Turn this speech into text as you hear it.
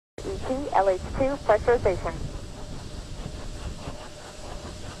LH2 pressurization.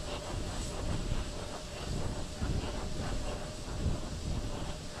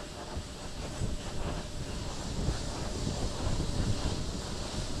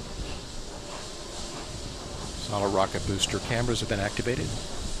 Solid rocket booster cameras have been activated.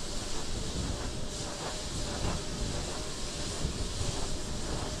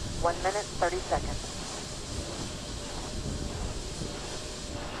 One minute, 30 seconds.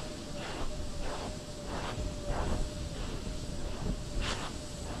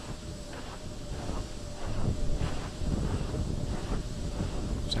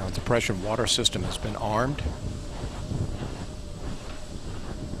 Sound suppression water system has been armed.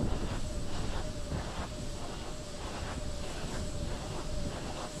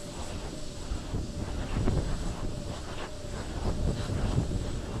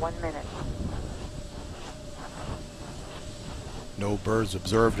 No birds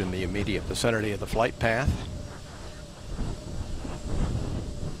observed in the immediate vicinity of the flight path.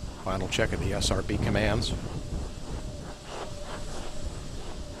 Final check of the SRB commands.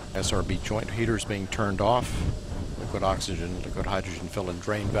 SRB joint heaters being turned off. Liquid oxygen, liquid hydrogen fill and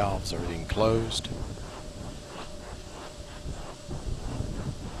drain valves are being closed.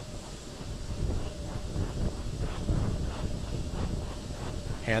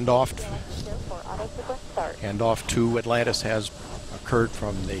 Handoff to Atlantis has occurred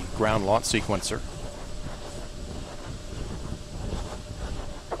from the ground launch sequencer.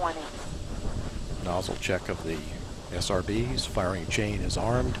 20. Nozzle check of the SRBs. Firing chain is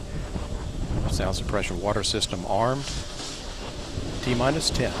armed. Sound suppression water system armed. T-minus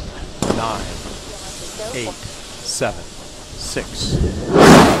 10, 9, 8, 7, 6,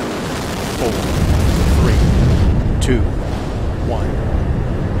 4, 3, 2, 1.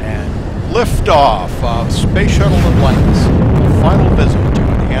 And liftoff of Space Shuttle Atlantis. A final visit to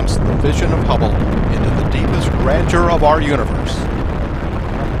enhance the vision of Hubble into the deepest grandeur of our universe.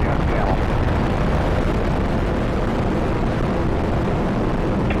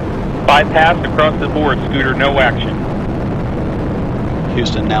 Bypass across the board, Scooter, no action.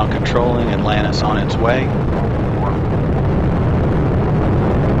 Houston now controlling, Atlantis on its way.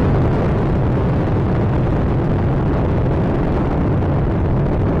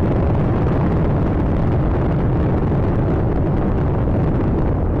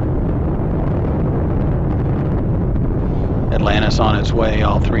 Atlantis on its way,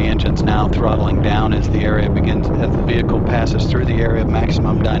 all three engines now throttling down as the vehicle passes through the area of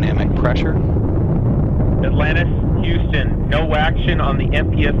maximum dynamic pressure. Atlantis, Houston, no action on the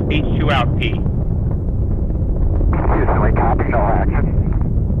MPS H2 out P. Houston, we copy, no action.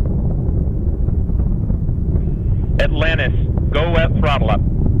 Atlantis, go at throttle up.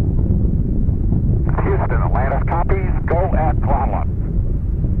 Houston, Atlantis copies, go at throttle up.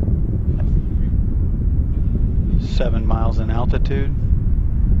 7 miles in altitude.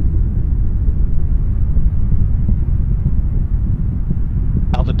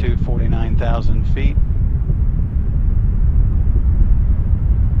 Altitude 49,000 feet.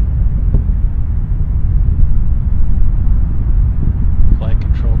 Flight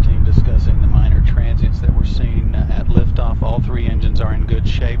control team discussing the minor transients that were seen at liftoff. All three engines are in good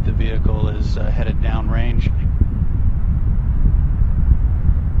shape. The vehicle is headed downrange.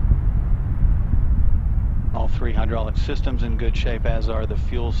 All three hydraulic systems in good shape, as are the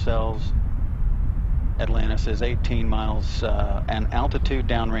fuel cells. Atlantis is 18 miles and altitude,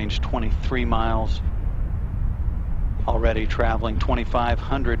 downrange 23 miles. Already traveling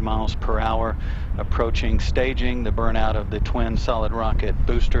 2,500 miles per hour, approaching staging, the burnout of the twin solid rocket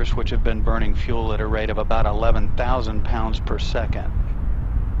boosters, which have been burning fuel at a rate of about 11,000 pounds per second.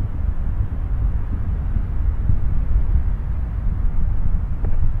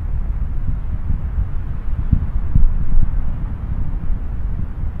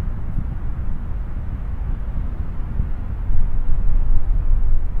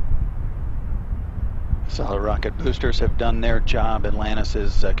 Solid rocket boosters have done their job. Atlantis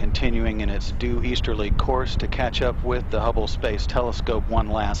is continuing in its due easterly course to catch up with the Hubble Space Telescope one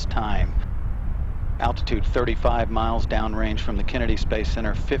last time. Altitude 35 miles, downrange from the Kennedy Space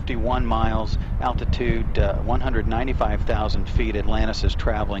Center 51 miles, altitude 195,000 feet. Atlantis is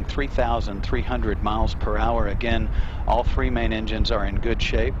traveling 3,300 miles per hour. Again, all three main engines are in good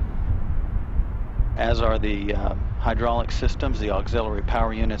shape, as are the hydraulic systems, the auxiliary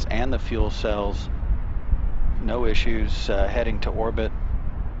power units, and the fuel cells. No issues heading to orbit.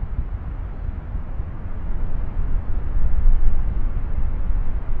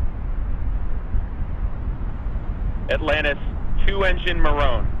 Atlantis, 2-engine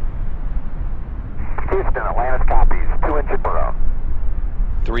Maroon. Houston, Atlantis copies, 2-engine Maroon.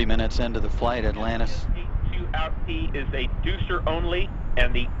 3 minutes into the flight, Atlantis. H2 out P is a deucer only,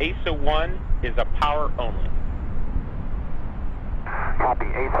 and the ASA-1 is a power only. Copy,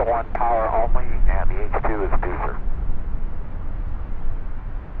 ASA-1 power only, and the H2 is deucer.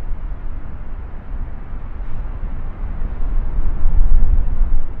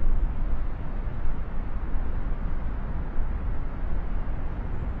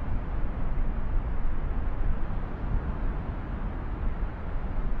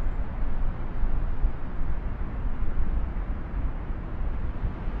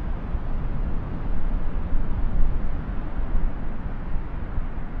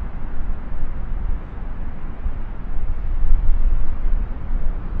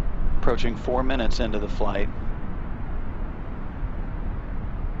 Approaching 4 minutes into the flight.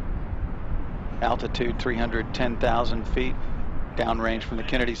 Altitude 310,000 feet, downrange from the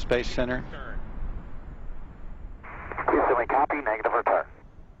Kennedy Space Center. Houston, we copy, negative return.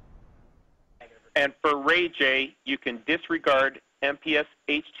 And for Ray J, you can disregard MPS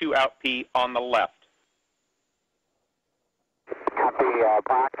H2 out P on the left. Copy,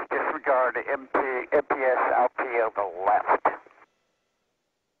 box, disregard MPS out P on the left.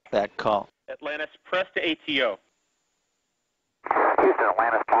 That call. Atlantis, press to ATO. Houston,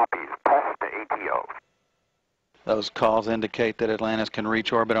 Atlantis copies, press to ATO. Those calls indicate that Atlantis can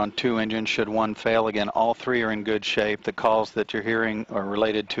reach orbit on 2 engines should one fail. Again, all 3 are in good shape. The calls that you're hearing are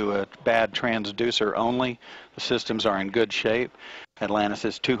related to a bad transducer only. The systems are in good shape. Atlantis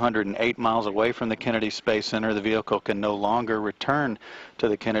is 208 miles away from the Kennedy Space Center. The vehicle can no longer return to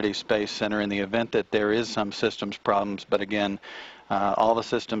the Kennedy Space Center in the event that there is some systems problems. But again, all the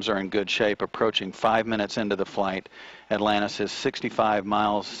systems are in good shape. Approaching 5 minutes into the flight, Atlantis is 65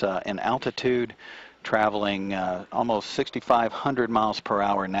 miles in altitude, traveling almost 6,500 miles per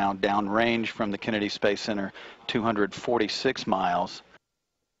hour now, downrange from the Kennedy Space Center, 246 miles.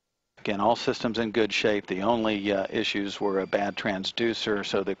 Again, all systems in good shape. The only issues were a bad transducer,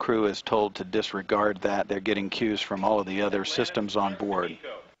 so the crew is told to disregard that. They're getting cues from all of the other systems on board.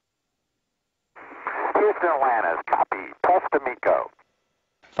 Houston, Atlantis, copy, press to MECO.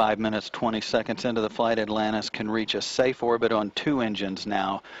 5 minutes, 20 seconds into the flight, Atlantis can reach a safe orbit on 2 engines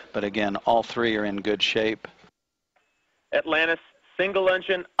now, but again, all 3 are in good shape. Atlantis, single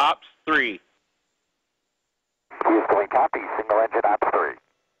engine, ops 3. Houston, we copy, single engine ops 3.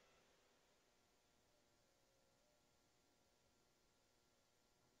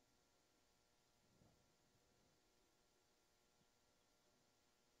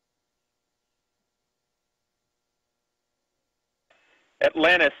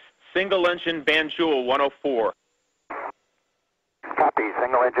 Atlantis, single engine, Banjul 104. Copy,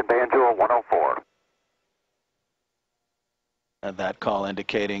 single engine Banjul 104. That call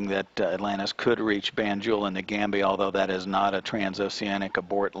indicating that Atlantis could reach Banjul in the Gambia, although that is not a transoceanic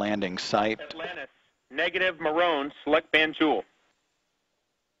abort landing site. Atlantis, negative Marone, select Banjul.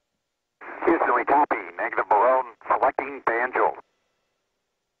 Houston, we copy, negative Marone, selecting Banjul.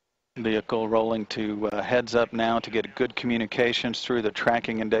 Vehicle rolling to heads up now to get good communications through the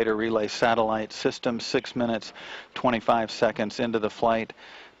tracking and data relay satellite system. 6 minutes, 25 seconds into the flight.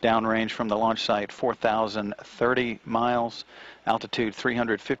 Downrange from the launch site, 4,030 miles. Altitude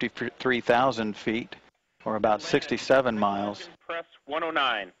 353,000 feet, or about 67 miles. Press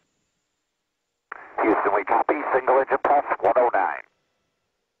 109. Houston, we copy, single engine press 109.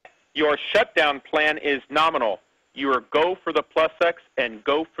 Your shutdown plan is nominal. You are go for the plus X and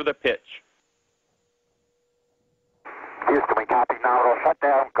go for the pitch. Houston, we copy, nominal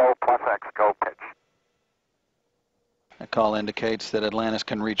shutdown, go plus X, go pitch. The call indicates that Atlantis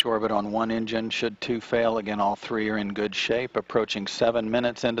can reach orbit on 1 engine should 2 fail. Again, all 3 are in good shape. Approaching 7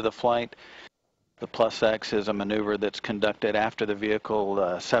 minutes into the flight. The plus X is a maneuver that's conducted after the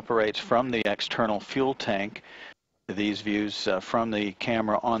vehicle separates from the external fuel tank. These views from the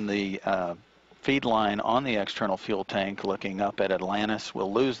camera on the feed line on the external fuel tank looking up at Atlantis.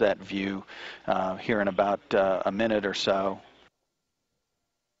 We'll lose that view here in about a minute or so.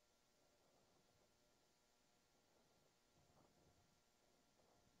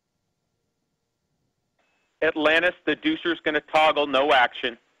 Atlantis, the deucer's going to toggle, no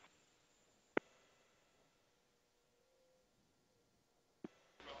action.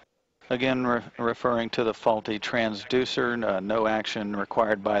 Again, referring to the faulty transducer, no action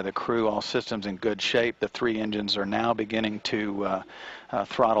required by the crew. All systems in good shape. The 3 engines are now beginning to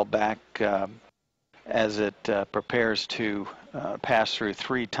throttle back as it prepares to pass through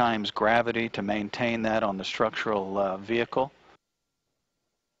 3 times gravity to maintain that on the structural vehicle.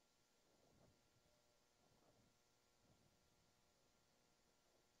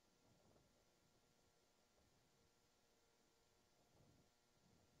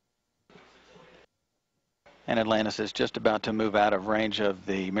 And Atlantis is just about to move out of range of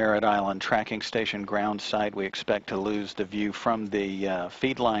the Merritt Island tracking station ground site. We expect to lose the view from the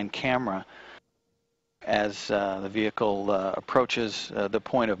feed line camera as the vehicle approaches the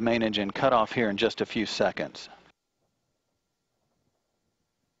point of main engine cutoff here in just a few seconds.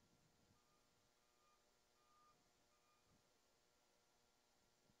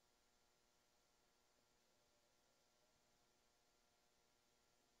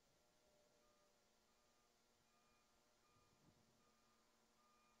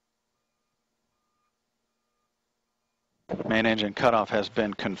 Main engine cutoff has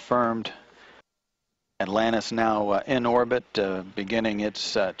been confirmed. Atlantis now in orbit, beginning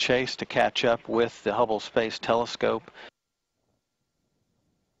its chase to catch up with the Hubble Space Telescope.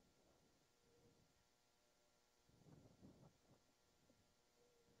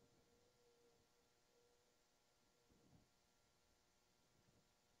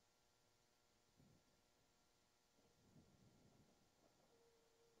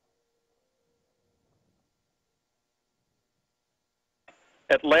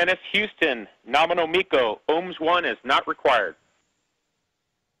 Atlantis, Houston, nominal MECO, ohms 1 is not required.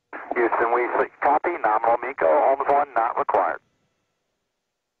 Houston, we copy, nominal MECO, ohms 1 not required.